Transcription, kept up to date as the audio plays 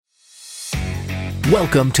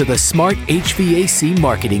Welcome to the Smart HVAC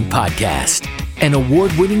Marketing Podcast, an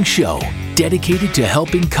award-winning show dedicated to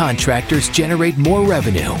helping contractors generate more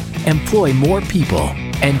revenue, employ more people,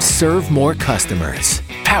 and serve more customers.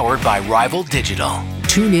 Powered by Rival Digital.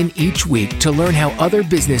 Tune in each week to learn how other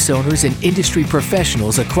business owners and industry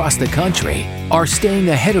professionals across the country are staying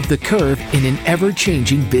ahead of the curve in an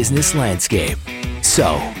ever-changing business landscape.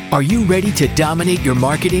 So, are you ready to dominate your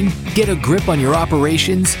marketing, get a grip on your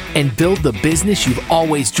operations, and build the business you've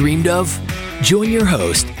always dreamed of? Join your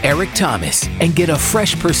host, Eric Thomas, and get a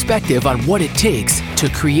fresh perspective on what it takes to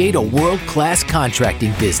create a world-class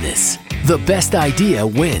contracting business. The best idea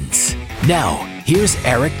wins. Now, here's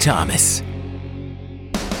Eric Thomas.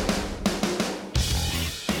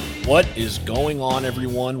 What is going on,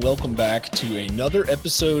 everyone? Welcome back to another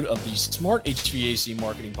episode of the Smart HVAC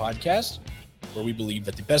Marketing Podcast, where we believe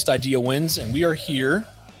that the best idea wins. And we are here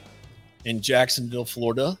in Jacksonville,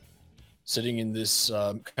 Florida, sitting in this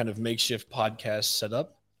kind of makeshift podcast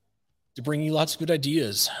setup to bring you lots of good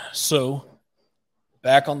ideas. So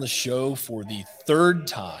back on the show for the third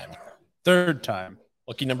time,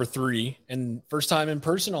 lucky number 3, and first time in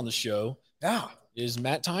person on the show is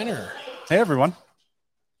Matt Tyner. Hey, everyone.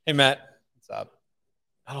 Hey, Matt. What's up?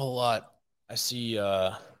 Not a whole lot. I see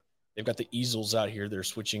they've got the easels out here. They're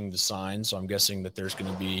switching the signs, so I'm guessing that there's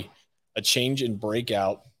going to be a change in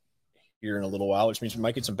breakout here in a little while, which means we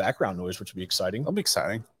might get some background noise, which will be exciting. That'll be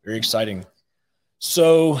exciting. Very exciting.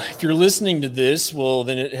 So if you're listening to this, well,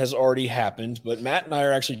 then it has already happened. But Matt and I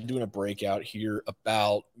are actually doing a breakout here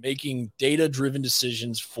about making data-driven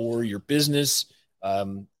decisions for your business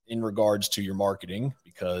in regards to your marketing,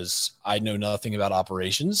 because I know nothing about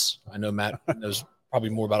operations. I know Matt knows probably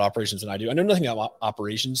more about operations than I do. I know nothing about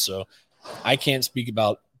operations, so I can't speak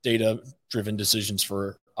about data-driven decisions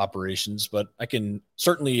for operations, but I can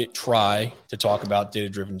certainly try to talk about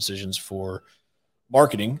data-driven decisions for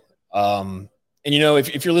marketing. And, you know,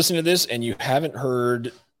 if you're listening to this and you haven't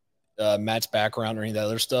heard Matt's background or any of that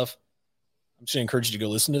other stuff, I'm just going to encourage you to go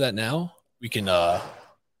listen to that now. We can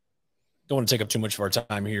don't want to take up too much of our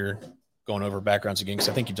time here going over backgrounds again, because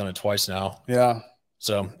I think you've done it twice now. Yeah.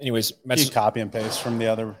 So anyways, Matt's copy and paste from the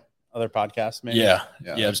other podcast, maybe. Yeah.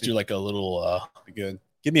 Just do like a little be good.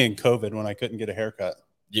 Give me in COVID when I couldn't get a haircut.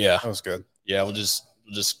 Yeah. That was good. Yeah, we'll just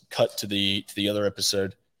cut to the other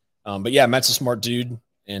episode. But yeah, Matt's a smart dude,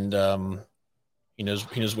 and he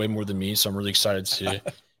knows way more than me, so I'm really excited to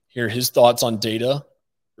hear his thoughts on data.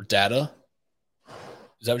 Is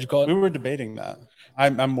that what you call it? We were debating that.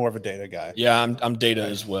 I'm more of a data guy. Yeah, I'm data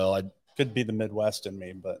as well. I could be the Midwest in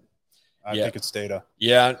me, but I think it's data.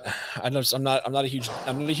 Yeah, I know I'm not a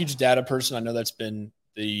huge data person. I know that's been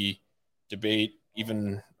the debate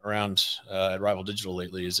even around at Rival Digital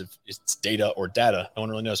lately, is if it's data or data. No one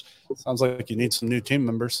really knows. Sounds like you need some new team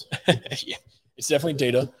members. Yeah, it's definitely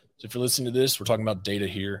data. So if you're listening to this, we're talking about data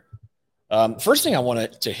here. First thing I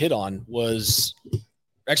wanted to hit on was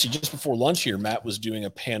actually just before lunch here, Matt was doing a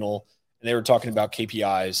panel and they were talking about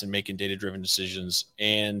KPIs and making data-driven decisions.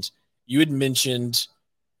 And you had mentioned,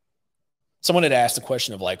 someone had asked the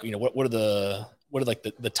question of like, you know, what are like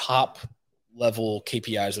the top level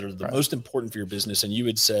KPIs that are the most important for your business? And you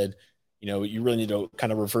had said, you know, you really need to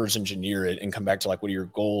kind of reverse engineer it and come back to like, what are your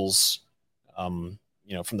goals, you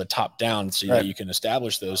know, from the top down, so that you can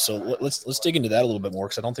establish those. So let's dig into that a little bit more,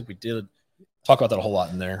 because I don't think we did talk about that a whole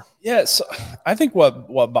lot in there. Yeah, so I think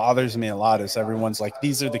what bothers me a lot is everyone's like,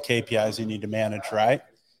 these are the KPIs you need to manage, right?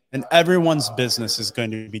 And everyone's business is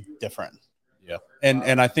going to be different. Yeah.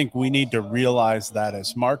 And I think we need to realize that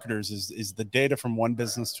as marketers is the data from one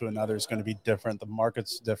business to another is going to be different. The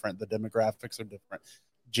market's different. The demographics are different.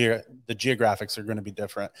 The geographics are going to be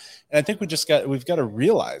different. And I think we've got to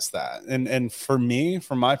realize that. And for me,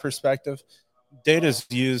 from my perspective, data is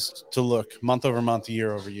used to look month over month,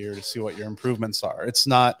 year over year, to see what your improvements are. It's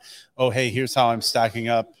not, oh, hey, here's how I'm stacking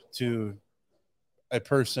up to a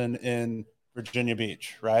person in Virginia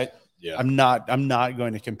Beach, right? Yeah. I'm not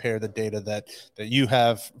going to compare the data that you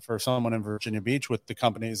have for someone in Virginia Beach with the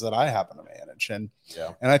companies that I happen to manage. And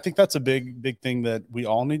I think that's a big thing that we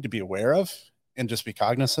all need to be aware of and just be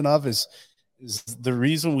cognizant of is the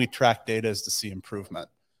reason we track data is to see improvement.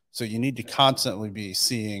 So you need to constantly be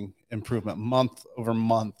seeing improvement month over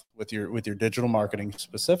month with your digital marketing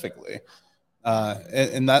specifically.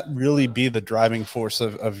 And that really be the driving force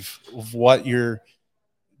of what you're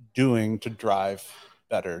doing to drive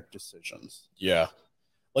better decisions. Yeah.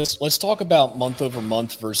 Let's talk about month over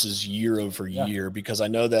month versus year over year, because I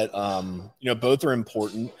know that you know, both are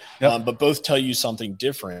important, but both tell you something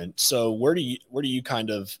different. So where do you kind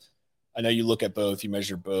of I know you look at both, you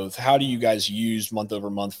measure both. How do you guys use month over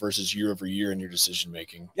month versus year over year in your decision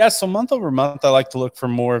making? Yeah, so month over month, I like to look for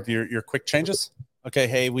more of your quick changes. Okay,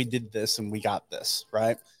 hey, we did this and we got this,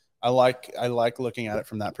 right? I like looking at it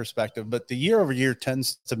from that perspective. But the year over year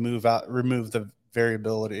tends to remove the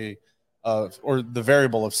variability or the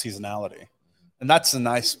variable of seasonality. And that's the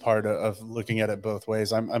nice part of looking at it both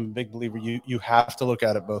ways. I'm a big believer you have to look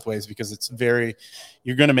at it both ways, because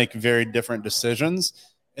you're going to make very different decisions,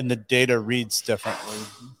 and the data reads differently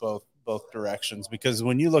both directions. Because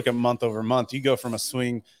when you look at month over month, you go from a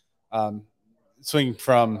swing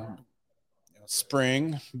from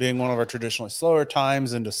spring being one of our traditionally slower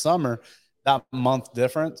times into summer. That month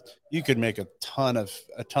difference, you could make a ton of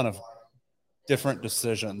different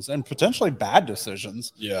decisions, and potentially bad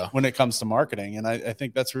decisions when it comes to marketing. And I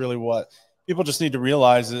think that's really what people just need to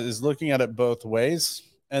realize, is looking at it both ways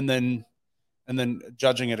and then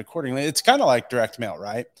judging it accordingly. It's kind of like direct mail,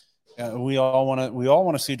 right? We all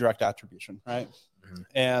want to see direct attribution, right? Mm-hmm.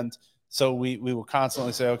 And so we will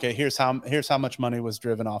constantly say, okay, here's how much money was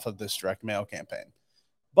driven off of this direct mail campaign.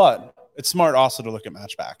 But it's smart also to look at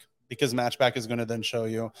Matchback, because Matchback is going to then show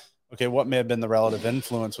you, okay, what may have been the relative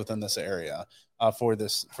influence within this area for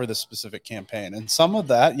this specific campaign. And some of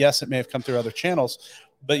that, yes, it may have come through other channels,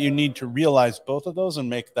 but you need to realize both of those and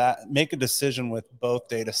make a decision with both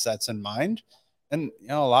data sets in mind. And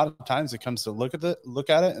a lot of times it comes to look at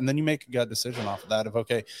it, and then you make a gut decision off of that of,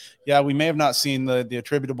 okay, yeah, we may have not seen the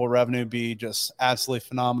attributable revenue be just absolutely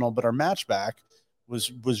phenomenal, but our Matchback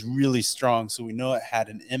was really strong, so we know it had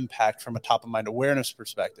an impact from a top of mind awareness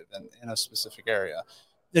perspective in a specific area.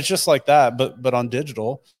 It's just like that, but on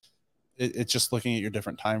digital, it's just looking at your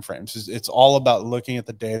different time frames. It's all about looking at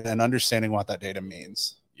the data and understanding what that data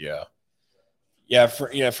means. Yeah.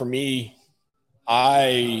 For me,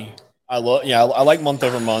 I like month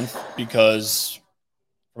over month, because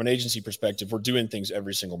from an agency perspective, we're doing things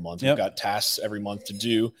every single month. We've got tasks every month to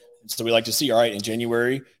do. And so we like to see, all right, in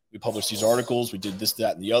January, we published these articles, we did this,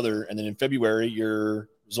 that, and the other. And then in February, your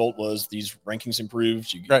result was these rankings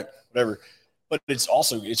improved, whatever. But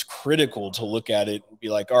it's critical to look at it and be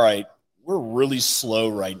like, all right, we're really slow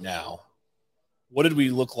right now. What did we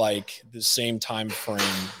look like the same time frame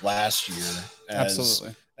last year as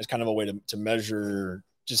kind of a way to measure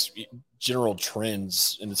just general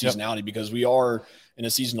trends in the seasonality, because we are in a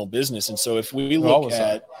seasonal business. And so if we look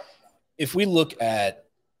at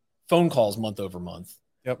phone calls month over month,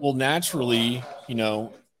 well, naturally, if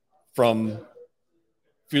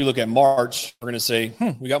you look at March, we're going to say,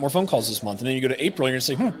 we got more phone calls this month. And then you go to April, you're going to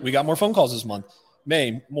say, we got more phone calls this month.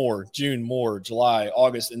 May, more. June, more. July,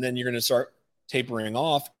 August. And then you're going to start tapering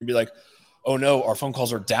off and be like, oh no, our phone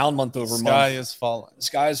calls are down month over month.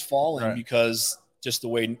 Sky is falling right. Because just the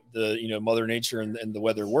way the, Mother Nature and the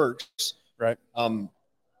weather works. Right.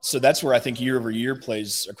 So that's where I think year over year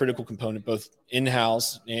plays a critical component, both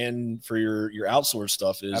in-house and for your outsourced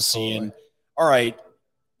stuff, is seeing, all right,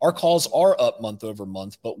 our calls are up month over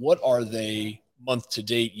month, but what are they month to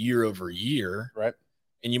date, year over year? Right.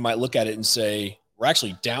 And you might look at it and say, we're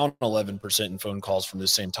actually down 11% in phone calls from the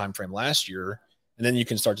same time frame last year. And then you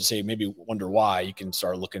can start to say, maybe wonder why. You can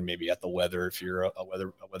start looking maybe at the weather if you're a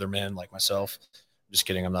weatherman like myself. Just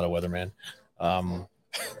kidding, I'm not a weather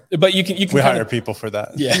but you can hire people for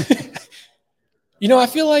that. Yeah. I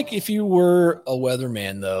feel like if you were a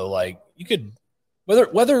weatherman though, like you could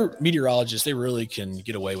weather meteorologists, they really can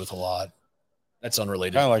get away with a lot. That's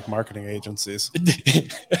unrelated. Kind of like marketing agencies.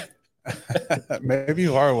 Maybe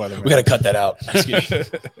you are a weatherman. We got to cut that out.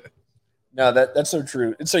 No, that's so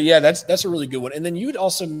true. And so, yeah, that's a really good one. And then you had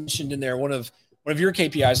also mentioned in there one of your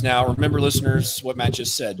KPIs. Now, remember, listeners, what Matt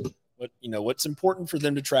just said. What's important for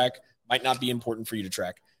them to track might not be important for you to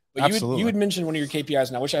track. But you had mentioned one of your KPIs,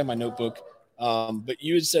 and I wish I had my notebook. But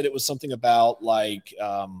you had said it was something about like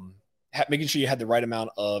making sure you had the right amount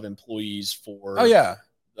of employees for. Oh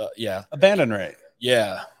yeah, abandon rate.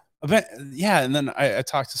 Yeah. Yeah, and then I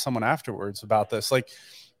talked to someone afterwards about this. Like,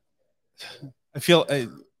 I feel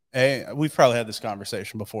we've probably had this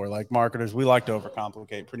conversation before. Like marketers, we like to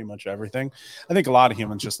overcomplicate pretty much everything. I think a lot of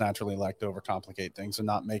humans just naturally like to overcomplicate things and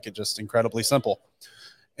not make it just incredibly simple.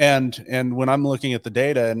 And when I'm looking at the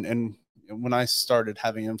data, and when I started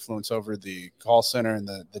having influence over the call center and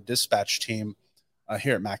the dispatch team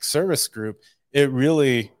here at Max Service Group, it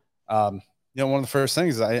really, one of the first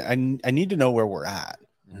things is I need to know where we're at.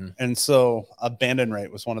 Mm-hmm. And so abandon rate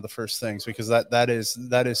was one of the first things, because that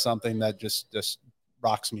is something that just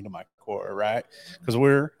rocks me to my core, right? Because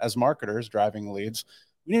we're, as marketers driving leads,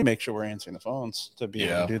 we need to make sure we're answering the phones to be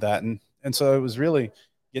able to do that. And so it was really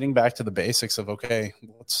getting back to the basics of, okay,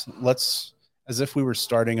 let's as if we were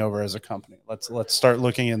starting over as a company. Let's start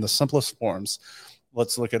looking in the simplest forms.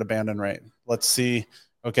 Let's look at abandon rate. Let's see,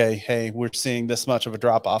 okay, hey, we're seeing this much of a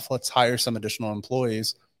drop off. Let's hire some additional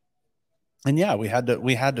employees. And yeah, we had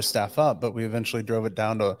to staff up, but we eventually drove it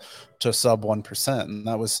down to sub 1%. And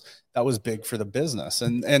that was big for the business.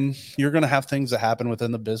 And you're going to have things that happen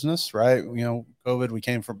within the business, right? You know, COVID, we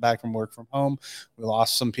came back from work from home. We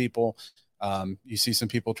lost some people. You see some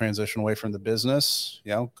people transition away from the business,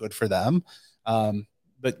 you know, good for them.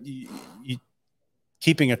 But you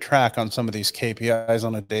keeping a track on some of these KPIs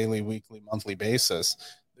on a daily, weekly, monthly basis,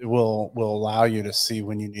 it will allow you to see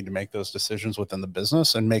when you need to make those decisions within the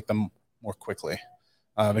business and make them more quickly.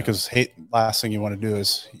 Because last thing you want to do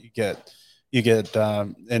is you get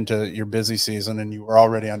into your busy season and you were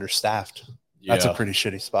already understaffed. Yeah. That's a pretty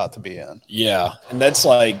shitty spot to be in. Yeah. And that's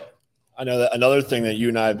like, I know that another thing that you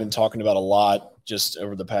and I have been talking about a lot just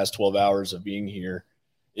over the past 12 hours of being here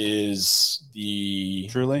is the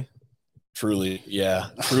Truly. Yeah.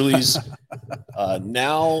 Truly's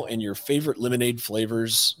now in your favorite lemonade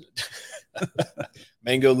flavors,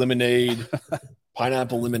 mango lemonade,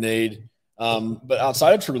 pineapple lemonade. But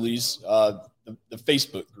outside of Truly's, the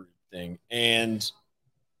Facebook group thing. And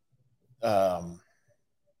I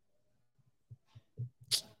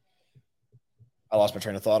lost my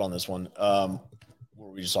train of thought on this one. What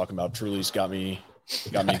were we just talking about? Truly's got me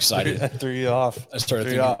excited. I threw you off. I started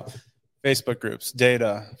thinking off. Facebook groups,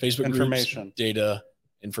 data, Facebook information, groups, data,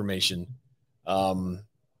 information.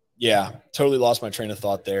 Yeah, totally lost my train of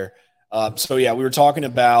thought there. So yeah, we were talking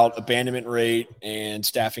about abandonment rate and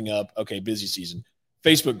staffing up. Okay, busy season.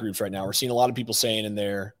 Facebook groups right now, we're seeing a lot of people saying in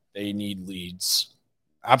there they need leads.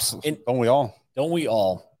 Absolutely. And don't we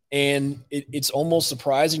all? And it's almost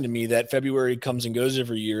surprising to me that February comes and goes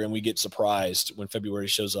every year, and we get surprised when February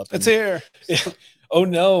shows up. It's here. Oh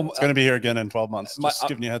no, it's going to be here again in 12 months. Just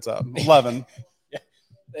giving you a heads up. 11.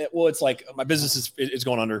 Yeah. Well, it's like my business is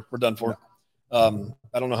going under. We're done for. Yeah.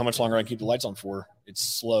 I don't know how much longer I can keep the lights on for. It's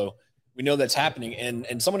slow. We know that's happening.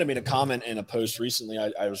 And someone had made a comment in a post recently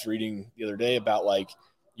I was reading the other day about, like,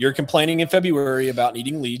 you're complaining in February about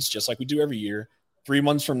needing leads, just like we do every year. 3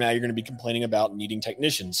 months from now, you're going to be complaining about needing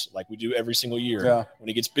technicians like we do every single year. Yeah. When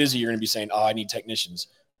it gets busy, you're going to be saying, oh, I need technicians.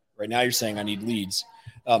 Right now you're saying I need leads.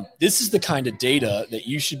 This is the kind of data that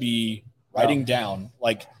you should be writing down.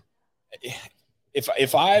 Like,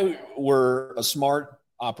 if I were a smart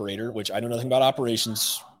operator, which I know nothing about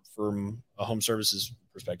operations from a home services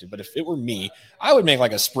perspective, but if it were me, I would make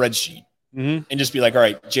like a spreadsheet and just be like, all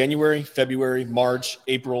right, January, February, March,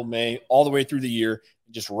 April, May, all the way through the year,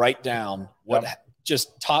 and just write down what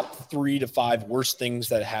just top 3 to 5 worst things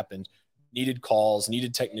that happened. Needed calls,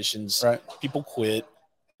 needed technicians, people quit,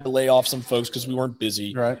 lay off some folks because we weren't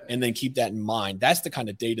busy, and then keep that in mind. That's the kind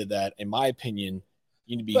of data that, in my opinion,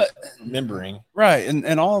 you need to be remembering. Right.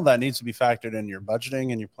 And all of that needs to be factored in your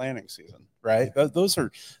budgeting and your planning season, right? Those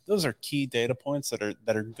are key data points that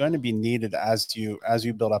are going to be needed as you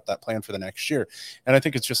build up that plan for the next year. And I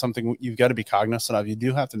think it's just something you've got to be cognizant of. You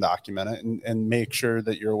do have to document it and make sure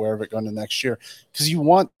that you're aware of it going to next year, because you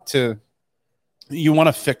want to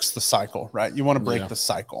fix the cycle, right? You want to break the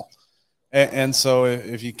cycle. And so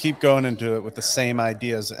if you keep going into it with the same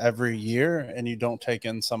ideas every year and you don't take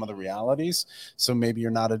in some of the realities, so maybe you're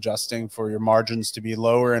not adjusting for your margins to be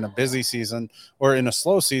lower in a busy season or in a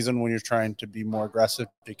slow season when you're trying to be more aggressive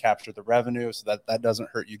to capture the revenue so that doesn't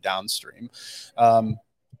hurt you downstream.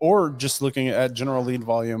 Or just looking at general lead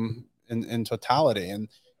volume in totality. And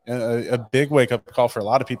a big wake-up call for a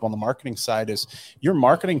lot of people on the marketing side is your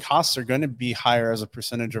marketing costs are going to be higher as a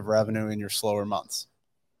percentage of revenue in your slower months.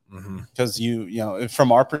 Because you know,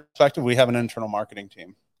 from our perspective, we have an internal marketing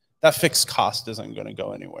team. That fixed cost isn't going to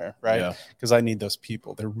go anywhere, right? Because I need those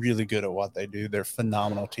people. They're really good at what they do. They're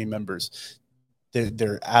phenomenal team members.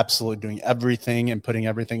 They're absolutely doing everything and putting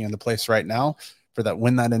everything into place right now for that.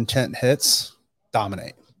 When that intent hits,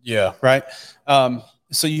 dominate. Yeah. Right.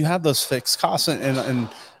 So you have those fixed costs, and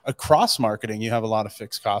across marketing, you have a lot of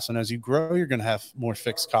fixed costs. And as you grow, you're going to have more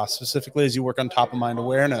fixed costs, specifically as you work on top of mind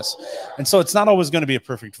awareness. And so it's not always going to be a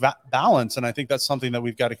perfect balance. And I think that's something that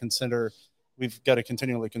we've got to consider. We've got to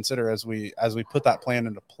continually consider as we put that plan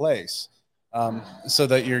into place, so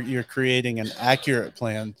that you're creating an accurate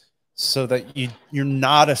plan, so that you're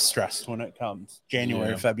not as stressed when it comes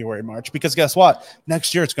January, February, March, because guess what?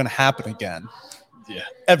 Next year, it's going to happen again. Yeah.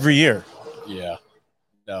 Every year. Yeah.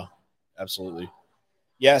 No, absolutely.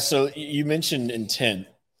 Yeah, so you mentioned intent,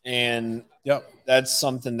 and that's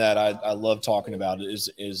something that I love talking about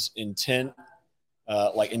is intent,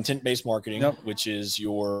 like intent-based marketing, which is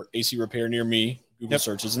your AC repair near me, Google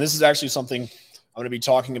searches. And this is actually something I'm going to be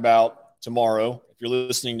talking about tomorrow. If you're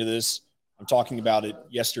listening to this, I'm talking about it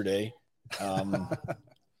yesterday.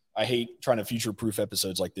 I hate trying to future-proof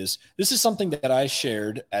episodes like this. This is something that I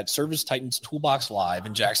shared at Service Titans Toolbox Live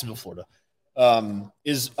in Jacksonville, Florida.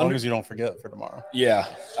 As long as you don't forget for tomorrow. Yeah,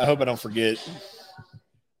 I hope I don't forget.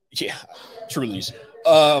 Yeah, truly.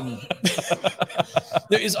 There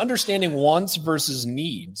is understanding wants versus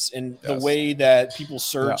needs, and the way that people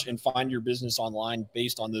search and find your business online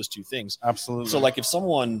based on those two things. Absolutely. So, like, if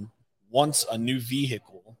someone wants a new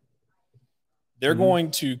vehicle, they're going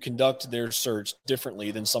to conduct their search differently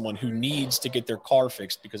than someone who needs to get their car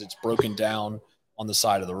fixed because it's broken down on the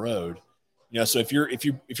side of the road. So if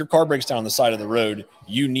your car breaks down on the side of the road,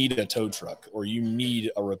 you need a tow truck or you need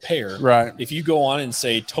a repair. Right. If you go on and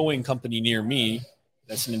say towing company near me,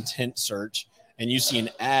 that's an intent search, and you see an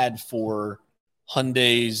ad for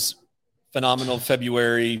Hyundai's phenomenal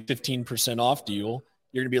February 15% off deal,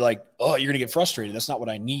 you're going to be like, oh, you're going to get frustrated. That's not what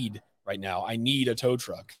I need right now. I need a tow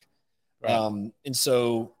truck. Right. And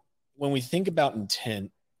so when we think about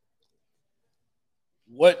intent,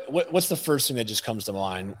 what's the first thing that just comes to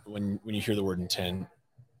mind when you hear the word intent?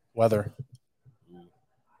 Weather.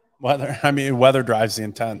 I mean, weather drives the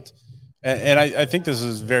intent. And I think this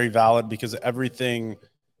is very valid because everything,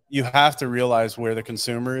 you have to realize where the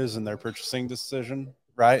consumer is in their purchasing decision,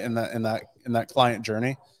 right? In that client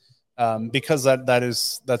journey. Because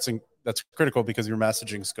that's critical because your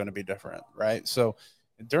messaging is going to be different, right? So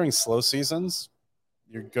during slow seasons,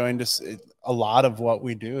 you're going to see a lot of what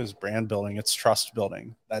we do is brand building. It's trust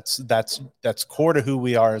building. That's core to who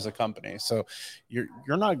we are as a company. So you're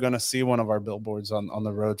not going to see one of our billboards on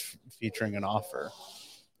the road featuring an offer.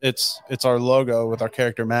 It's our logo with our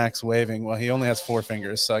character Max waving. Well, he only has 4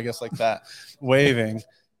 fingers, so I guess like that, waving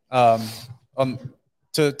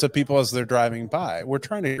to people as they're driving by. We're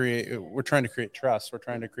trying to create trust. We're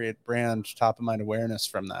trying to create brand top of mind awareness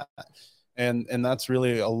from that. And that's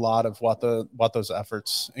really a lot of what those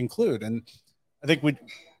efforts include. And I think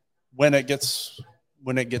when it gets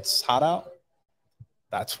hot out,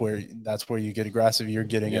 that's where you get aggressive. You're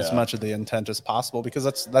getting as much of the intent as possible because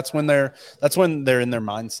that's when they're in their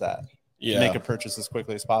mindset to make a purchase as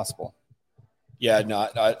quickly as possible. Yeah, no,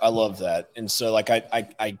 I love that. And so like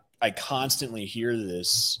I constantly hear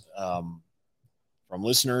this from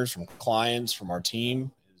listeners, from clients, from our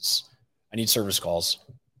team is I need service calls.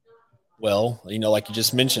 Well, like you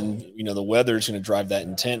just mentioned, the weather is going to drive that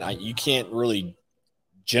intent. You can't really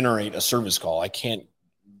generate a service call. I can't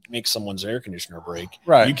make someone's air conditioner break.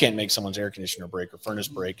 Right. You can't make someone's air conditioner break or furnace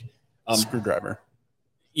break. Screwdriver.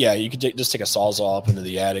 Yeah, you could just take a Sawzall up into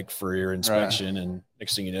the attic for your inspection, and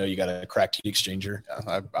next thing you know, you got a cracked heat exchanger.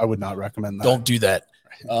 Yeah, I would not recommend that. Don't do that.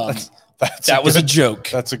 That was a joke.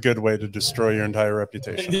 That's a good way to destroy your entire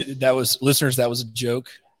reputation. That was a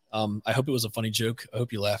joke. I hope it was a funny joke. I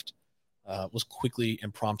hope you laughed. Was quickly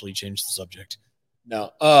and promptly change the subject.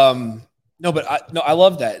 No, but I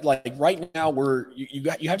love that. Like right now,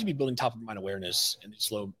 you have to be building top of mind awareness in these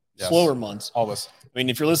slower months. Always. I mean,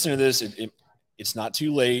 if you're listening to this, it's not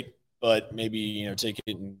too late, but maybe take it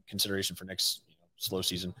in consideration for next slow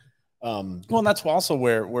season. Well, and that's also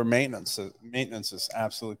where maintenance is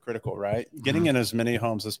absolutely critical, right? Getting in as many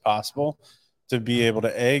homes as possible to be able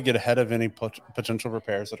to get ahead of any potential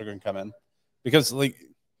repairs that are going to come in, because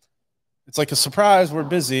it's like a surprise. We're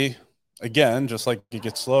busy again, just like it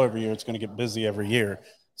gets slow every year. It's going to get busy every year.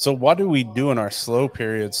 So what do we do in our slow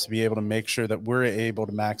periods to be able to make sure that we're able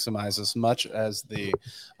to maximize as much as the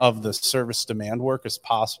service demand work as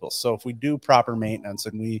possible? So if we do proper maintenance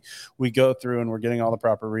and we go through and we're getting all the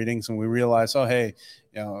proper readings and we realize, oh, hey,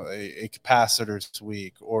 a capacitor's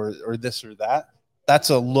weak or this or that, that's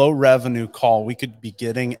a low revenue call we could be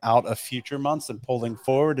getting out of future months and pulling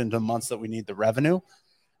forward into months that we need the revenue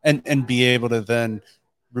and be able to then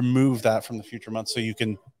remove that from the future months. So you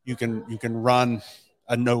can run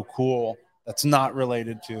a no cool that's not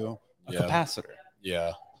related to a capacitor.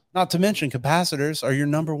 Yeah. Not to mention capacitors are your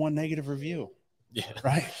number one negative review. Yeah.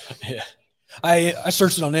 Right. Yeah. I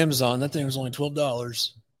searched it on Amazon. That thing was only $12.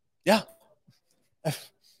 Yeah.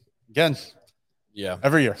 Again. Yeah.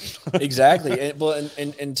 Every year. Exactly.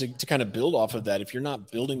 And to kind of build off of that, if you're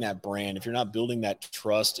not building that brand, if you're not building that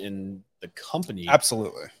trust in the company,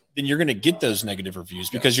 absolutely, then you're going to get those negative reviews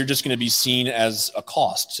because you're just going to be seen as a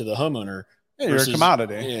cost to the homeowner. Yeah, you're a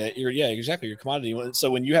commodity. Yeah, exactly. You're a commodity.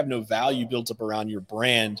 So when you have no value built up around your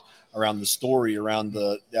brand, around the story, around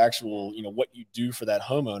the actual, what you do for that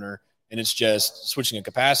homeowner, and it's just switching a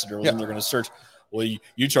capacitor, well, then they're going to search. Well,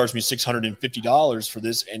 you charged me $650 for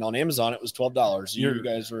this, and on Amazon it was $12. You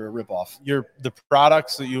guys are a ripoff. The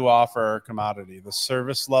products that you offer are a commodity. The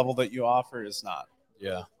service level that you offer is not.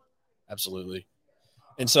 Yeah, absolutely.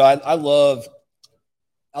 And so I love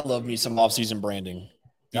I love me some off-season branding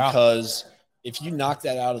because if you knock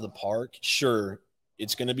that out of the park, sure,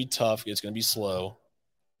 it's going to be tough. It's going to be slow.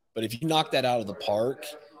 But if you knock that out of the park,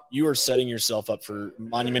 you are setting yourself up for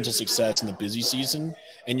monumental success in the busy season,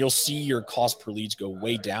 and you'll see your cost per leads go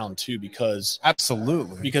way down too because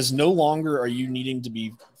no longer are you needing to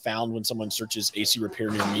be found when someone searches AC repair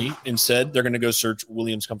near me. Instead, they're going to go search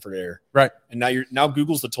Williams Comfort Air. Right. And now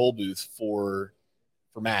Google's the toll booth for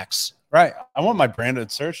Max. Right. I want my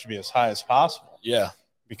branded search to be as high as possible. Yeah.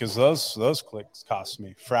 Because those clicks cost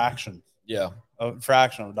me a fraction of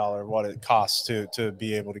a dollar of what it costs to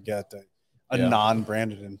be able to get a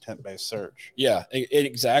non-branded intent-based search. Yeah,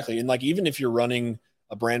 exactly. And like, even if you're running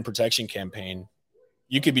a brand protection campaign,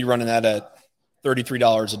 you could be running that at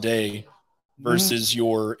 $33 a day versus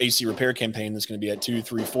your AC repair campaign that's going to be at $200,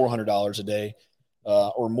 $300, $400 a day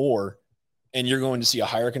or more. And you're going to see a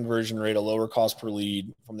higher conversion rate, a lower cost per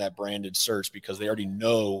lead from that branded search because they already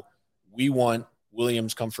know we want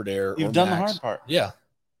Williams Comfort Air. You've done Max. The hard part. Yeah.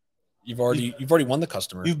 You've already won the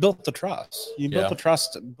customer. You've built the trust. You built the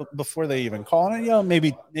trust before they even call it.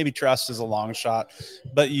 Maybe trust is a long shot,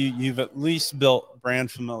 but you've at least built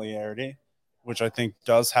brand familiarity, which I think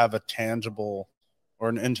does have a tangible or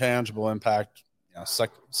an intangible impact,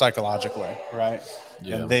 psychologically, right?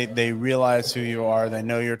 Yeah. And they realize who you are. They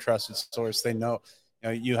know you're a trusted source. They know,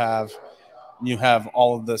 you have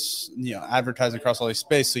all of this, advertising across all these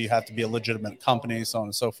space, so you have to be a legitimate company, so on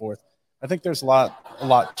and so forth. I think there's a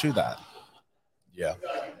lot to that. Yeah,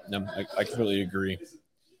 no, I completely agree.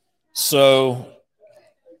 So,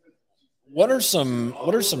 what are some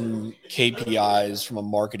KPIs from a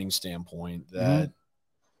marketing standpoint that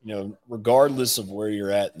regardless of where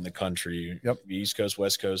you're at in the country, East Coast,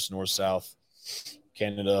 West Coast, North, South,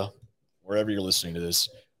 Canada, wherever you're listening to this,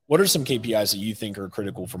 what are some KPIs that you think are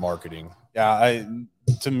critical for marketing? Yeah,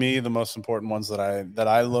 to me, the most important ones that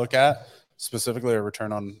I look at specifically a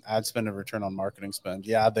return on ad spend and return on marketing spend.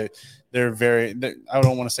 Yeah, they're I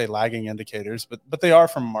don't want to say lagging indicators, but they are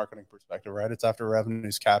from a marketing perspective, right? It's after revenue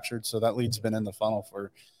is captured. So that lead's been in the funnel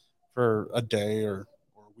for a day or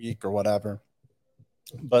a week or whatever.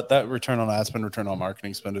 But that return on ad spend, return on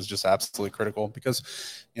marketing spend is just absolutely critical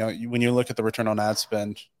because, when you look at the return on ad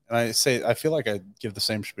spend, and I feel like I give the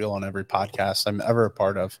same spiel on every podcast I'm ever a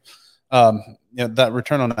part of. That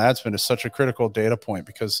return on ad spend is such a critical data point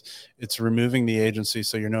because it's removing the agency.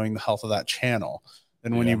 So you're knowing the health of that channel.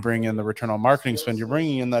 And when you bring in the return on marketing spend, you're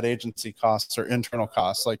bringing in that agency costs or internal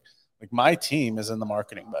costs. Like my team is in the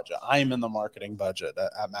marketing budget. I'm in the marketing budget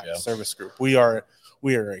at Max Service Group. We are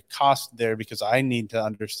a cost there because I need to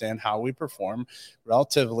understand how we perform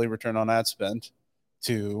relatively return on ad spend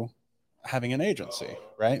to having an agency,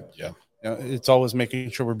 right? Yeah. It's always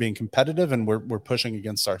making sure we're being competitive and we're pushing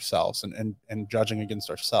against ourselves and judging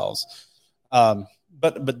against ourselves.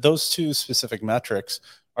 But those two specific metrics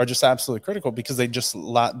are just absolutely critical because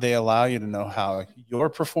they allow you to know how you're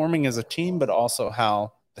performing as a team, but also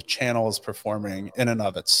how the channel is performing in and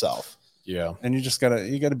of itself. Yeah. And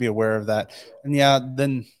you gotta be aware of that. And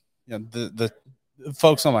then the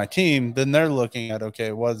folks on my team, then they're looking at,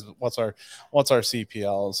 okay, what's our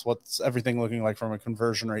CPLs, what's everything looking like from a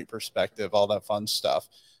conversion rate perspective, all that fun stuff.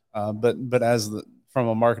 But from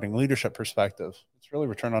a marketing leadership perspective, it's really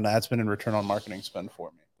return on ad spend and return on marketing spend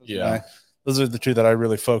for me. Those are the two that I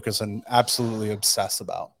really focus and absolutely obsess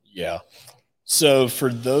about. Yeah. So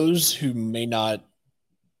for those who may not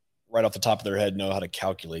right off the top of their head know how to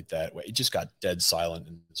calculate that, it just got dead silent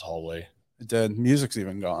in this hallway. It did. Music's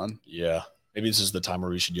even gone. Yeah. Maybe this is the time where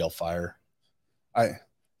we should yell fire.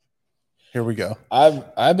 Here we go.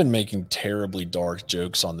 I've been making terribly dark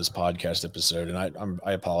jokes on this podcast episode, and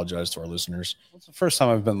I apologize to our listeners. It's the first time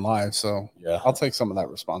I've been live, so yeah, I'll take some of that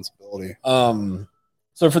responsibility.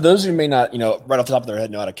 So for those who may not, right off the top of their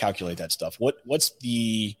head know how to calculate that stuff, what's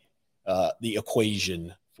the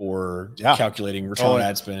equation for calculating return on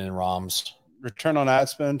ad spend and ROMs? Return on ad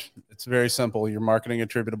spend, it's very simple. Your marketing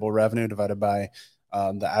attributable revenue divided by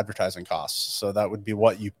the advertising costs. So that would be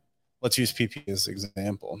let's use PP as an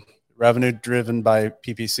example. Revenue driven by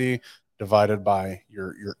PPC divided by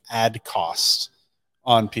your ad costs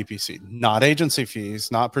on PPC, not agency fees,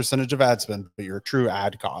 not percentage of ad spend, but your true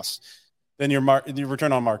ad costs. Then your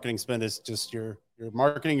return on marketing spend is just your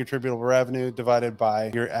marketing attributable revenue divided by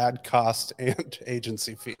your ad cost and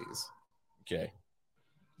agency fees. Okay.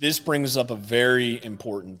 This brings up a very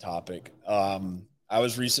important topic. I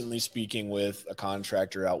was recently speaking with a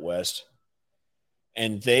contractor out west,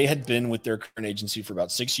 and they had been with their current agency for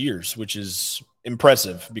about 6 years, which is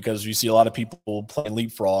impressive because we see a lot of people playing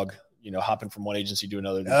leapfrog, hopping from one agency to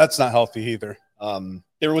another. Yeah, that's not healthy either.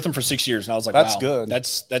 They were with them for 6 years, and I was like, That's wow, good.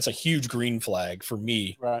 That's a huge green flag for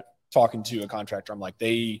me. Right. Talking to a contractor, I'm like,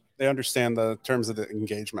 they understand the terms of the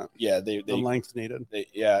engagement. Yeah, the length needed.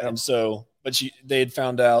 Yep. And so, but they had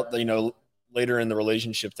found out that, later in the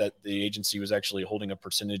relationship that the agency was actually holding a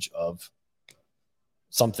percentage of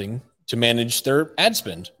something to manage their ad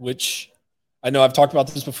spend, which I know I've talked about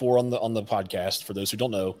this before on the podcast. For those who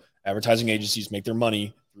don't know, advertising agencies make their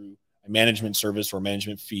money through a management service or a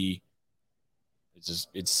management fee.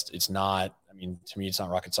 It's not, I mean, to me, it's not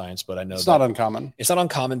rocket science, but I know it's not uncommon. It's not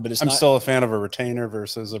uncommon, but I'm still a fan of a retainer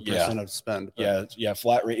versus a percent of spend. But. Yeah.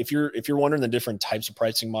 Flat rate. If you're wondering the different types of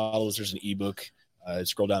pricing models, there's an ebook.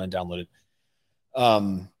 Scroll down and download it.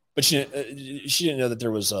 But she didn't know that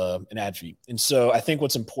there was an ad fee. And so I think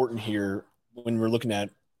what's important here when we're looking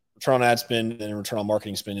at return on ad spend and return on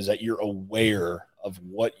marketing spend is that you're aware of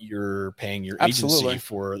what you're paying your agency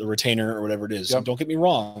for the retainer or whatever it is. Yep. So don't get me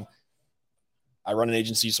wrong. I run an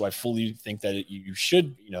agency, so I fully think that you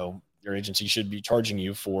should, your agency should be charging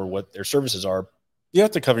you for what their services are. You have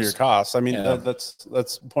to cover your costs. I mean,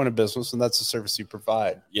 that's point of business, and that's the service you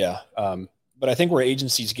provide. Yeah. But I think where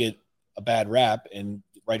agencies get a bad rap, and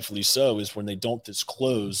rightfully so, is when they don't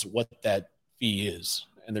disclose what that fee is,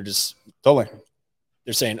 and they're just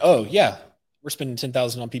they're saying, "Oh yeah, we're spending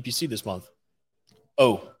 $10,000 on PPC this month."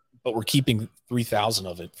 Oh, but we're keeping 3,000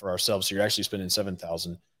 of it for ourselves, so you're actually spending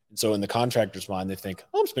 7,000. And so in the contractor's mind, they think,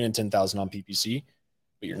 I'm spending 10,000 on PPC,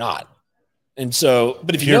 but you're not. And so,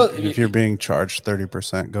 but if you're being charged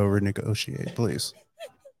 30%, go renegotiate, please.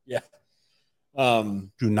 Yeah. Do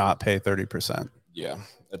not pay 30%. Yeah.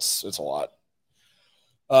 It's a lot.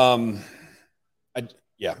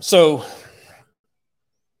 So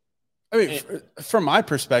I mean, from my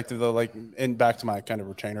perspective though, and back to my kind of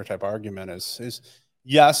retainer type argument is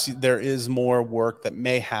yes, there is more work that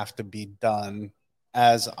may have to be done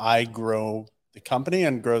as I grow the company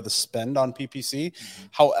and grow the spend on PPC. Mm-hmm.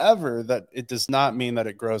 However, that it does not mean that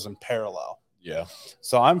it grows in parallel. Yeah.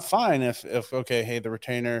 So I'm fine if okay, hey, the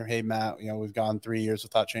retainer, hey, Matt, we've gone 3 years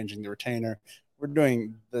without changing the retainer. We're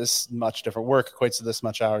doing this much different work, equates to this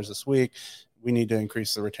much hours this week. We need to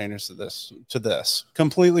increase the retainers to this.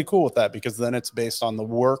 Completely cool with that, because then it's based on the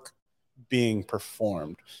work being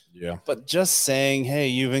performed. Yeah. But just saying, hey,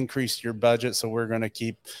 you've increased your budget, so we're going to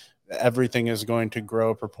keep everything is going to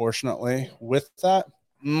grow proportionately with that.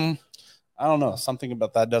 I don't know. Something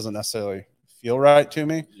about that doesn't necessarily feel right to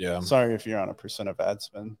me. Yeah. Sorry if you're on a percent of ad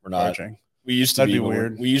spend. We're not. Charging. We used to be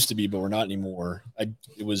weird. We used to be, but we're not anymore.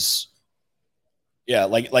 It was,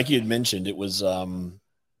 like you had mentioned, it was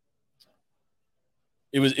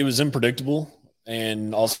unpredictable.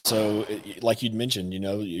 And also, like you'd mentioned,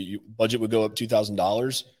 your budget would go up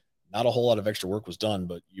 $2,000. Not a whole lot of extra work was done,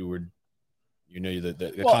 but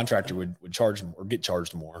the contractor would charge or get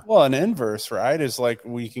charged more. Well, an inverse, right, is like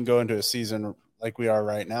we can go into a season like we are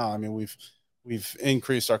right now. I mean, we've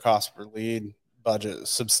increased our cost per lead budget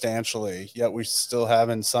substantially, yet we still have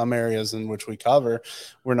in some areas in which we cover,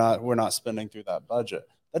 we're not spending through that budget.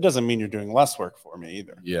 That doesn't mean you're doing less work for me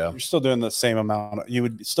either. Yeah. You're still doing the same amount. You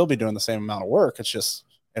would still be doing the same amount of work. It's just,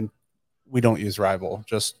 and we don't use Rival,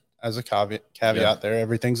 just as a caveat there.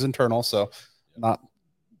 Everything's internal, so not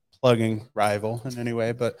plugging Rival in any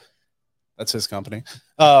way, but that's his company.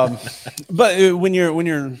 But when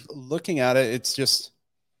you're looking at it, it's just,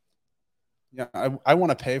 I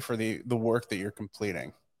want to pay for the work that you're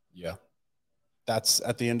completing. Yeah. That's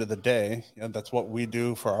at the end of the day. That's what we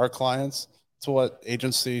do for our clients. It's what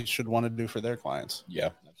agencies should want to do for their clients. Yeah,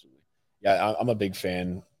 absolutely. Yeah. I'm a big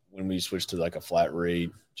fan when we switch to like a flat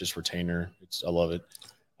rate, just retainer. I love it.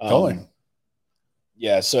 Totally.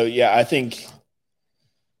 Yeah. So I think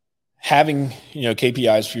having,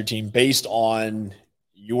 KPIs for your team based on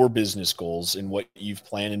your business goals and what you've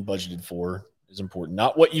planned and budgeted for is important.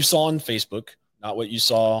 Not what you saw on Facebook, not what you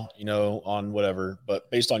saw, on whatever,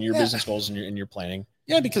 but based on your business goals and your planning.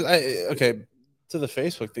 Yeah, because to the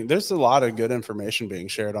Facebook thing, there's a lot of good information being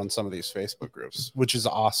shared on some of these Facebook groups, which is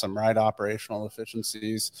awesome, right? Operational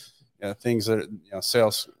efficiencies, things that,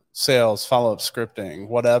 sales, follow-up scripting,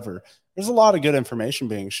 whatever. There's a lot of good information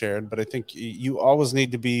being shared, but I think you always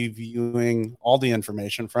need to be viewing all the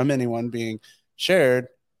information from anyone being shared.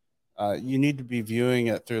 You need to be viewing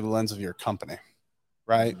it through the lens of your company,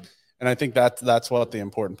 right? Mm-hmm. And I think that's what the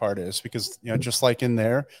important part is, because just like in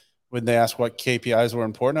there, when they ask what KPIs were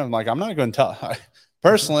important, I'm like, I'm not going to tell.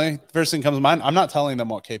 Personally, first thing comes to mind, I'm not telling them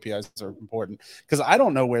what KPIs are important because I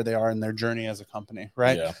don't know where they are in their journey as a company,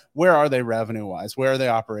 right? Yeah. Where are they revenue wise? Where are they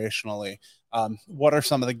operationally? What are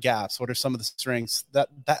some of the gaps? What are some of the strengths? That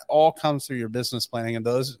all comes through your business planning, and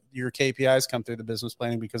your KPIs come through the business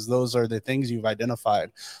planning because those are the things you've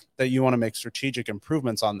identified that you want to make strategic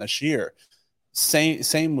improvements on this year.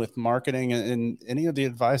 Same with marketing and any of the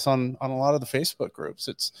advice on a lot of the Facebook groups.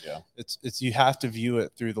 It's you have to view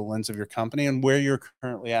it through the lens of your company and where you're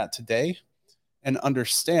currently at today, and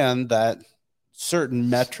understand that certain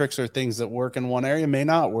metrics or things that work in one area may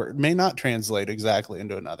not translate exactly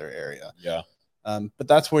into another area. Yeah. But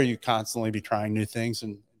that's where you constantly be trying new things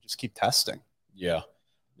and just keep testing. Yeah.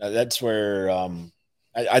 That's where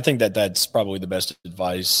I think that's probably the best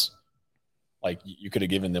advice like you could have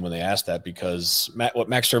given them when they asked that, because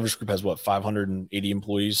Max Service Group has 580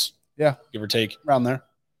 employees? Yeah. Give or take around there.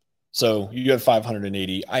 So you have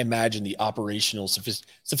 580. I imagine the operational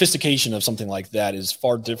sophistication of something like that is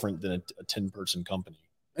far different than a 10-person company.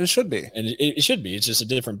 It should be. And it should be. It's just a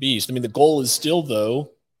different beast. I mean, the goal is still,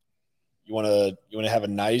 though, you want to have a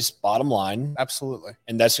nice bottom line. Absolutely.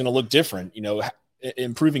 And that's going to look different.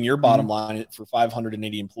 Improving your bottom line for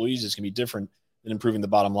 580 employees is going to be different than improving the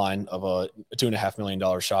bottom line of a $2.5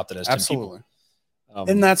 million shop that has 10 Absolutely. people.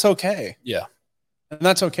 And that's okay. Yeah. And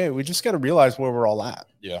that's okay. We just got to realize where we're all at.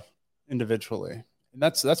 Yeah. Individually. And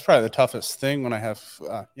that's probably the toughest thing when I have,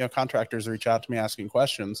 contractors reach out to me asking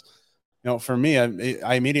questions. For me,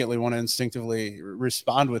 I immediately want to instinctively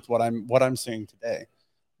respond with what I'm seeing today.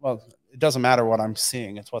 Well, it doesn't matter what I'm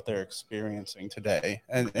seeing. It's what they're experiencing today,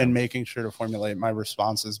 and making sure to formulate my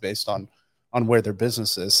responses based on where their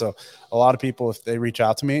business is. So a lot of people, if they reach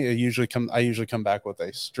out to me, I usually come back with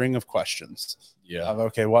a string of questions. Yeah. Of,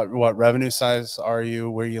 okay, what revenue size are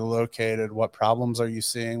you? Where are you located? What problems are you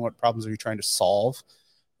seeing? What problems are you trying to solve?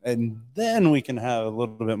 And then we can have a little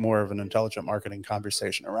bit more of an intelligent marketing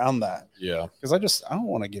conversation around that. Yeah. Because I don't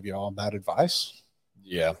want to give you all bad advice.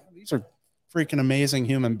 Yeah. These are freaking amazing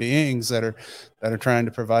human beings that are trying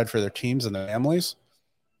to provide for their teams and their families.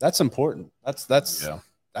 That's important.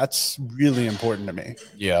 That's really important to me.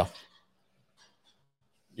 Yeah.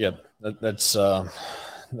 Yeah.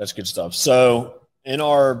 That's good stuff. So in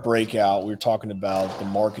our breakout, we were talking about the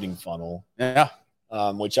marketing funnel. Yeah.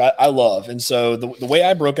 Which I love. And so the way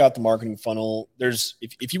I broke out the marketing funnel,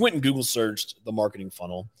 if you went and Google searched the marketing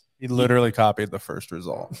funnel, he literally copied the first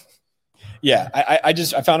result. Yeah.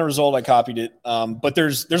 I found a result. I copied it. But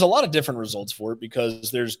there's a lot of different results for it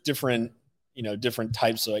because there's different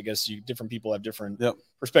types. So I guess different people have different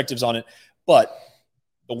perspectives on it. But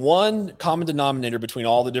the one common denominator between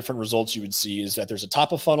all the different results you would see is that there's a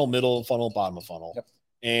top of funnel, middle of funnel, bottom of funnel. Yep.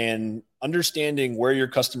 And understanding where your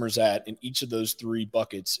customer's at in each of those three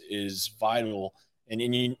buckets is vital. And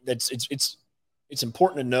it's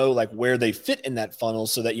important to know like where they fit in that funnel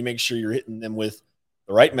so that you make sure you're hitting them with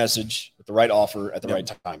the right message, with the right offer at the right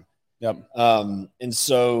time. Yep. And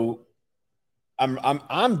so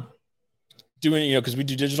I'm doing, because we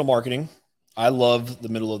do digital marketing. I love the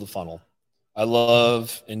middle of the funnel. I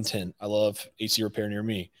love intent. I love AC Repair Near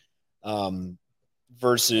Me.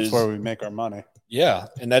 Versus that's where we make our money. Yeah.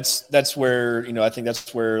 And that's where, I think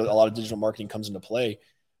that's where a lot of digital marketing comes into play.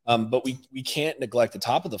 But we can't neglect the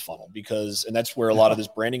top of the funnel and that's where a lot of this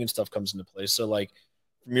branding and stuff comes into play. So like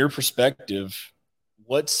from your perspective,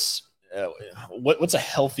 what's a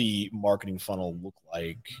healthy marketing funnel look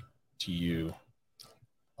like to you?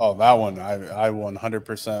 Oh, that one, I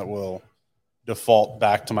 100% will default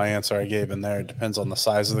back to my answer I gave in there. It depends on the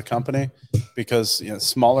size of the company, because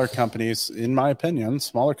smaller companies, in my opinion,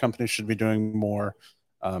 should be doing more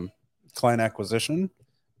client acquisition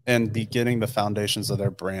and be getting the foundations of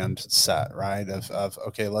their brand set, right? Of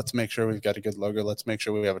okay, let's make sure we've got a good logo. Let's make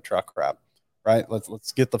sure we have a truck wrap, right?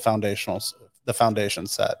 Let's get the foundation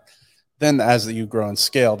set. Then as you grow and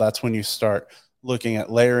scale, that's when you start looking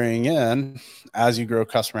at layering in as you grow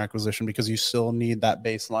customer acquisition, because you still need that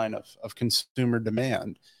baseline of consumer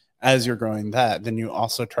demand. As you're growing that, then you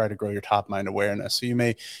also try to grow your top mind awareness. So you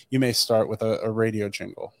may start with a radio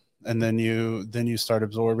jingle, and then you start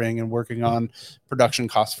absorbing and working on production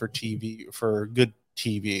costs for TV, for good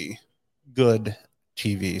TV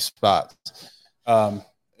spots,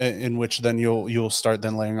 in which then you'll start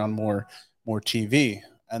then layering on more TV,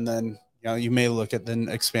 and then you may look at then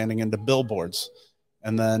expanding into billboards,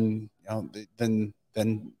 and then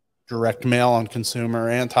then direct mail on consumer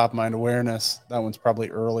and top mind awareness. That one's probably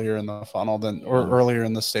earlier in the funnel earlier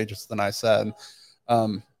in the stages than I said.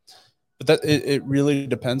 But that it really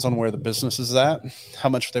depends on where the business is at, how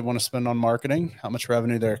much they want to spend on marketing, how much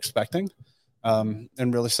revenue they're expecting, and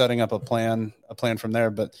really setting up a plan from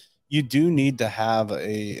there. But you do need to have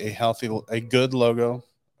a good logo,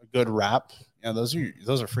 a good wrap. Those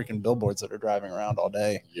are freaking billboards that are driving around all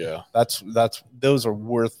day. Yeah. Those are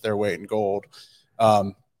worth their weight in gold.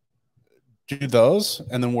 Do those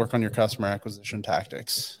and then work on your customer acquisition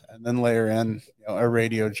tactics, and then layer in a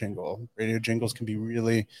radio jingle. Radio jingles can be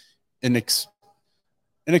really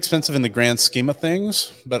inexpensive in the grand scheme of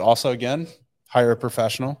things, but also, again, hire a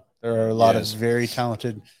professional. There are a lot of very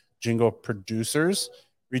talented jingle producers.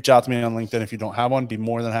 Reach out to me on LinkedIn if you don't have one. Be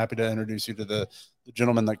more than happy to introduce you to the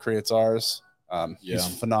gentleman that creates ours.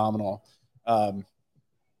 He's phenomenal.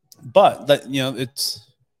 But that,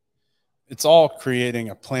 it's all creating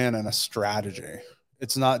a plan and a strategy.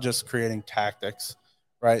 It's not just creating tactics,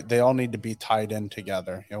 right? They all need to be tied in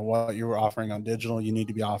together. What you were offering on digital, you need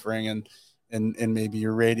to be offering in maybe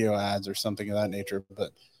your radio ads or something of that nature.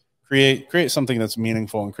 But create something that's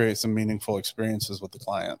meaningful and create some meaningful experiences with the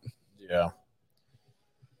client. Yeah.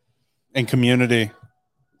 And community.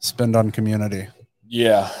 Spend on community.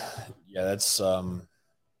 Yeah. Yeah. That's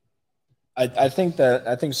I think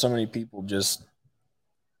so many people just,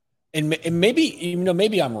 and maybe,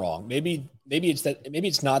 maybe I'm wrong. Maybe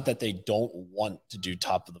it's not that they don't want to do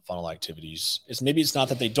top of the funnel activities. Maybe it's not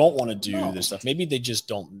that they don't want to do this stuff. Maybe they just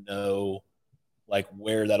don't know like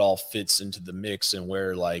where that all fits into the mix and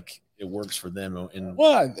where like it works for them.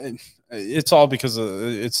 It's all because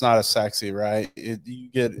it's not as sexy, right?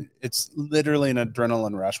 It's literally an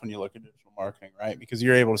adrenaline rush when you look at digital marketing, right? Because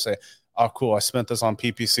you're able to say, oh, cool, I spent this on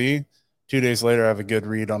PPC. 2 days later, I have a good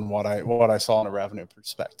read on what I saw in a revenue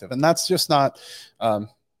perspective. And that's just not,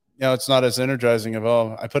 it's not as energizing of,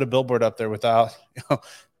 I put a billboard up there without,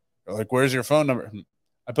 like, where's your phone number?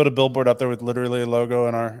 I put a billboard up there with literally a logo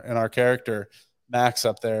in our character, Max,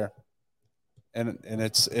 up there. And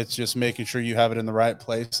it's just making sure you have it in the right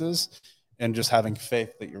places and just having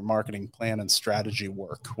faith that your marketing plan and strategy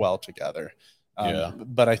work well together.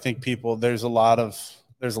 But I think there's a lack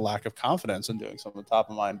of confidence in doing something top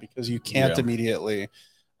of mind because you can't immediately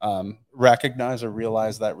recognize or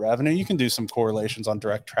realize that revenue. You can do some correlations on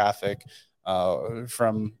direct traffic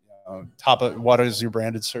from top of what is your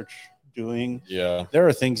branded search doing. Yeah. There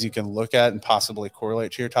are things you can look at and possibly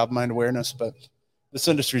correlate to your top of mind awareness, but this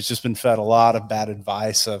industry's just been fed a lot of bad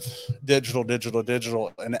advice of digital,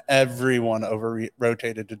 and everyone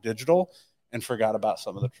rotated to digital and forgot about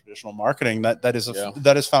some of the traditional marketing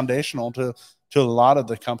that is foundational to a lot of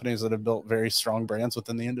the companies that have built very strong brands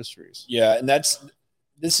within the industries. Yeah. And this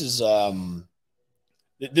is a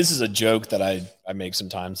joke that I make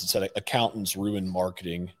sometimes. It's that accountants ruin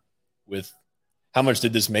marketing with how much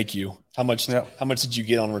did this make you? How much did you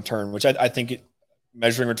get on return? Which I think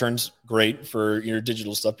measuring returns great for your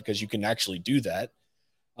digital stuff because you can actually do that.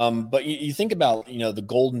 But you think about, the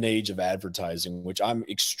golden age of advertising, which I'm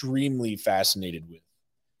extremely fascinated with.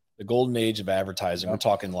 The golden age of advertising. We're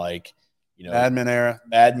talking like, Mad Men era.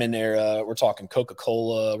 We're talking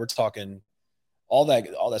Coca-Cola. We're talking all that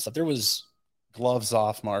stuff. There was gloves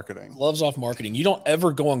off marketing. You don't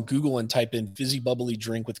ever go on Google and type in fizzy bubbly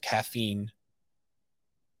drink with caffeine.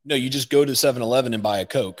 No, you just go to 7-Eleven and buy a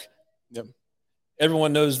Coke. Yep.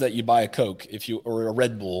 Everyone knows that you buy a Coke or a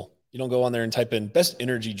Red Bull. You don't go on there and type in best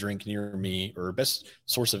energy drink near me or best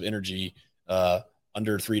source of energy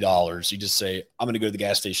under $3. You just say, I'm going to go to the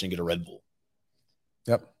gas station and get a Red Bull.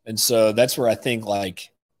 Yep. And so that's where I think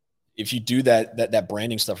like if you do that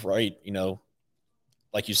branding stuff right,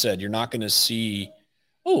 like you said, you're not going to see,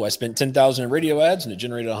 I spent $10,000 in radio ads and it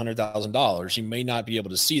generated $100,000. You may not be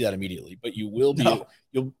able to see that immediately, but you will be.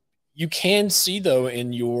 You can see though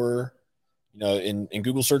in your, in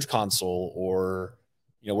Google Search Console or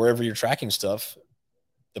wherever you're tracking stuff,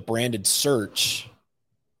 the branded search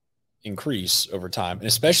increase over time, and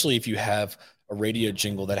especially if you have a radio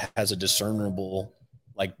jingle that has a discernible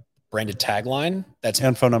like branded tagline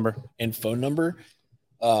and phone number.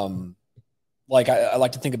 Like I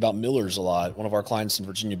like to think about Miller's a lot. One of our clients in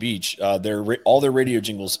Virginia Beach, all their radio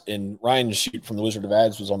jingles, and Ryan Shoot from the Wizard of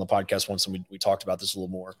Ads was on the podcast once, and we talked about this a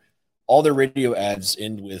little more. All their radio ads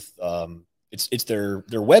end with it's their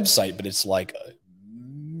website, but it's like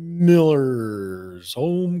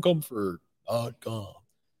MillersHomeComfort.com.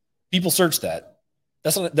 People search that.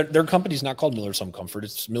 That's not, their company's not called Miller's Home Comfort.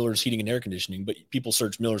 It's Miller's Heating and Air Conditioning, but people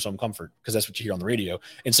search Miller's Home Comfort because that's what you hear on the radio.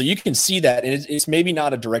 And so you can see that, and it's maybe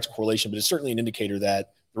not a direct correlation, but it's certainly an indicator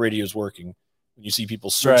that the radio is working when you see people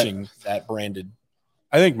searching that branded.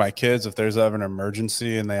 I think my kids, if there's ever an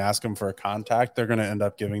emergency and they ask them for a contact, they're going to end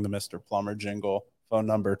up giving the Mr. Plumber jingle phone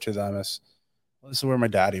number to them as, this is where my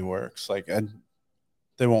daddy works. Like,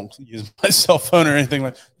 they won't use my cell phone or anything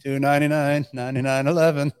like 299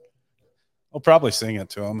 9911. We'll probably sing it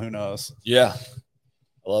to them. Who knows? Yeah.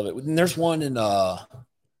 I love it. And there's one in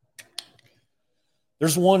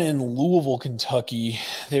Louisville, Kentucky.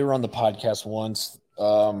 They were on the podcast once.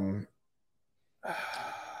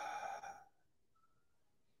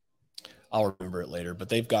 I'll remember it later, but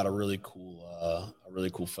they've got a really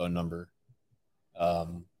cool phone number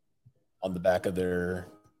on the back of their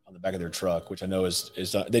truck, which I know is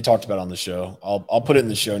they talked about on the show. I'll put it in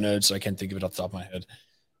the show notes. I can't think of it off the top of my head.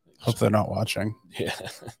 Hope they're not watching. Yeah.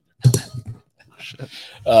 Shit.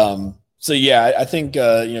 So yeah, I think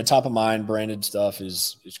top of mind branded stuff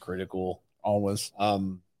is critical always.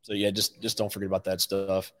 So yeah, just don't forget about that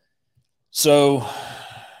stuff. So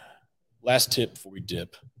last tip before we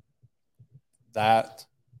dip. That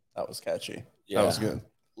was catchy. Yeah. That was good.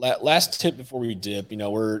 Last tip before we dip.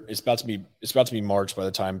 It's about to be March by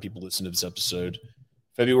the time people listen to this episode.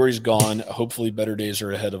 February's gone. Hopefully better days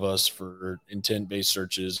are ahead of us for intent-based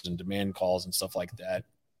searches and demand calls and stuff like that.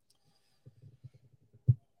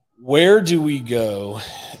 Where do we go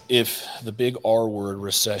if the big R word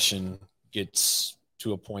recession gets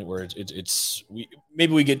to a point where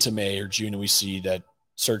maybe we get to May or June and we see that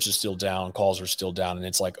search is still down, calls are still down, and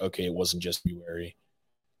it's like, okay, it wasn't just February.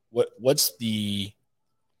 What's the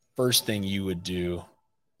first thing you would do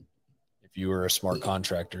if you were a smart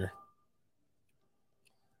contractor?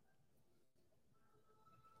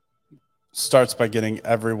 Starts by getting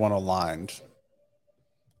everyone aligned.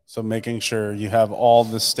 So making sure you have all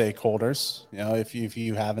the stakeholders, if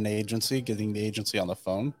you have an agency, getting the agency on the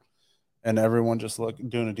phone and everyone just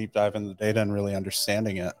doing a deep dive into the data and really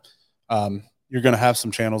understanding it. You're going to have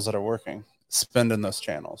some channels that are working. Spend in those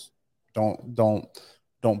channels.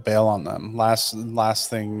 Don't bail on them. Last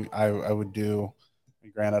thing I would do,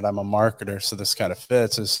 granted I'm a marketer, so this kind of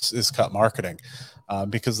fits, is cut marketing,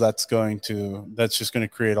 because that's just going to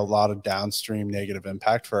create a lot of downstream negative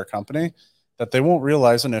impact for our company that they won't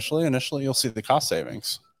realize initially. Initially, you'll see the cost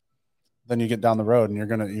savings. Then you get down the road and you're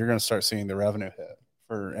gonna start seeing the revenue hit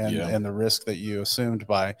and the risk that you assumed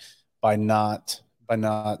by not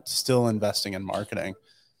still investing in marketing.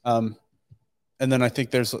 And then I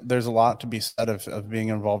think there's a lot to be said of being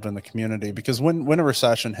involved in the community, because when a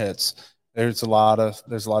recession hits, there's a lot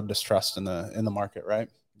of distrust in the market, right?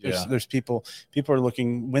 There's people are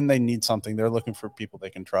looking, when they need something, they're looking for people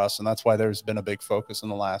they can trust, and that's why there's been a big focus in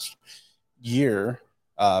the last year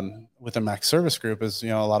with the Max Service Group is,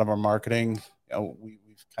 a lot of our marketing,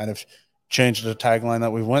 we've kind of changed the tagline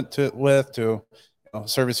that we went to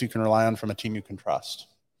service you can rely on from a team you can trust.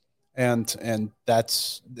 And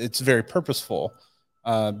it's very purposeful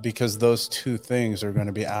because those two things are going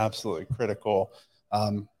to be absolutely critical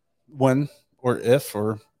when or if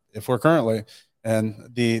we're currently in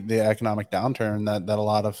the economic downturn that a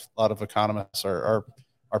lot of economists are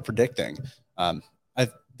predicting.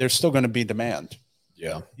 There's still going to be demand.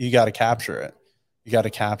 Yeah. You got to capture it.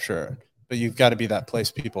 But you've got to be that place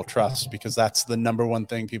people trust, because that's the number one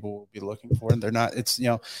thing people will be looking for. And they're not,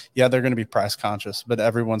 they're going to be price conscious, but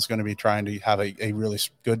everyone's going to be trying to have a really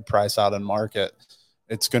good price out in market.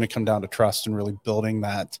 It's going to come down to trust and really building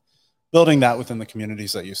that within the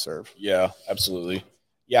communities that you serve. Yeah, absolutely.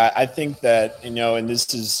 Yeah. I think that, and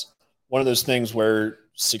this is one of those things where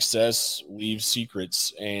success leaves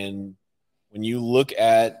secrets. And when you look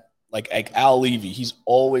at like Al Levy, he's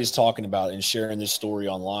always talking about and sharing this story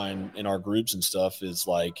online in our groups and stuff, is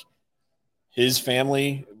like his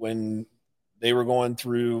family, when they were going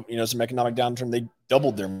through, some economic downturn, they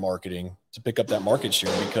doubled their marketing to pick up that market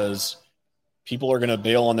share, because people are going to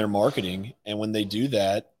bail on their marketing. And when they do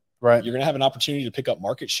that, right, you're going to have an opportunity to pick up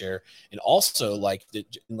market share. And also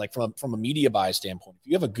from a media buy standpoint, if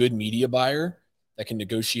you have a good media buyer that can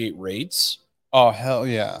negotiate rates, oh, hell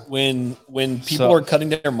yeah. When people are cutting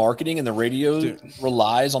their marketing and the radio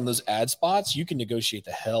relies on those ad spots, you can negotiate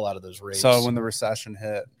the hell out of those rates. So when the recession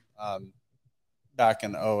hit back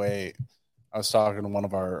in 2008, I was talking to one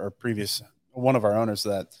of our owners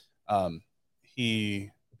that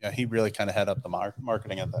he really kind of had up the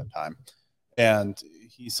marketing at that time. And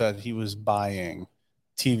he said he was buying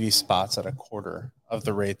TV spots at a quarter of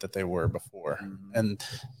the rate that they were before. Mm-hmm. And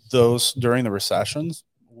those, during the recessions,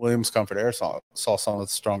 Williams Comfort Air saw some of the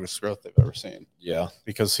strongest growth they've ever seen. Yeah.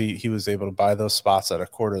 Because he was able to buy those spots at a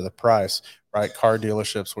quarter of the price, right? Car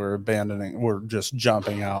dealerships were just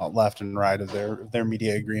jumping out left and right of their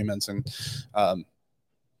media agreements. And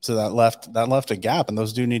so that left a gap, and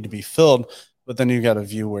those do need to be filled. But then you got to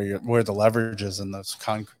view where the leverage is in those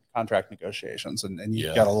contract negotiations, and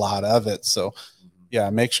you've got a lot of it. So yeah,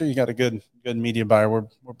 make sure you got a good media buyer.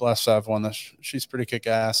 We're blessed to have one that she's pretty kick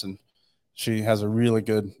ass, and she has a really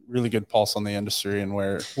good pulse on the industry and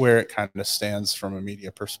where it kind of stands from a media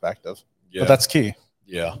perspective. Yeah. But that's key.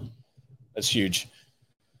 Yeah, that's huge.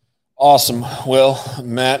 Awesome. Well,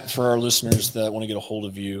 Matt, for our listeners that want to get a hold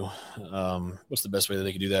of you, what's the best way that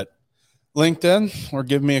they can do that? LinkedIn, or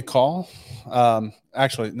give me a call.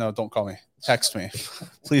 Actually, no, don't call me. Text me.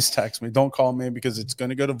 Please text me. Don't call me because it's going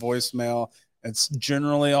to go to voicemail. It's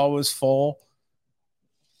generally always full.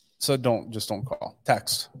 So don't call.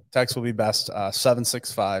 Text will be best.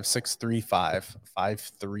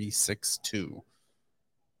 765-635-5362.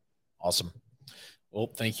 Awesome. Well,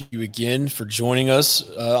 thank you again for joining us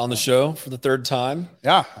on the show for the third time.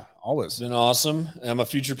 Yeah, always. It's been awesome. I'm going to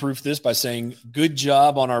future-proof this by saying good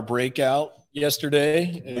job on our breakout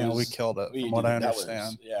yesterday. We killed it from what I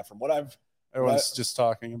understand. From what everyone's just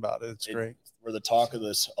talking about it. It's great. We're the talk of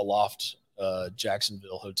this Aloft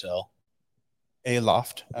Jacksonville hotel.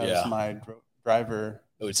 Aloft, as my driver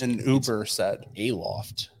in Uber said.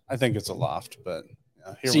 Aloft. I think it's a loft, but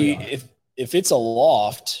here we are. If it's a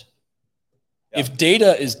loft, if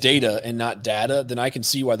data is data and not data, then I can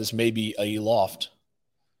see why this may be a loft.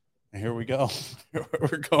 Here we go.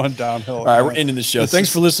 We're going downhill. All right, we're ending the show. Thanks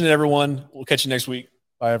for listening, everyone. We'll catch you next week.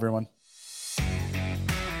 Bye, everyone.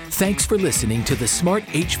 Thanks for listening to the Smart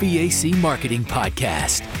HVAC Marketing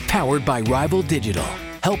Podcast, powered by Rival Digital,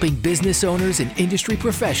 helping business owners and industry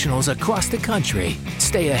professionals across the country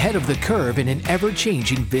stay ahead of the curve in an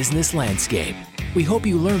ever-changing business landscape. We hope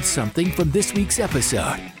you learned something from this week's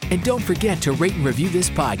episode. And don't forget to rate and review this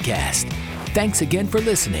podcast. Thanks again for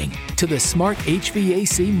listening to the Smart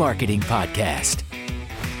HVAC Marketing Podcast.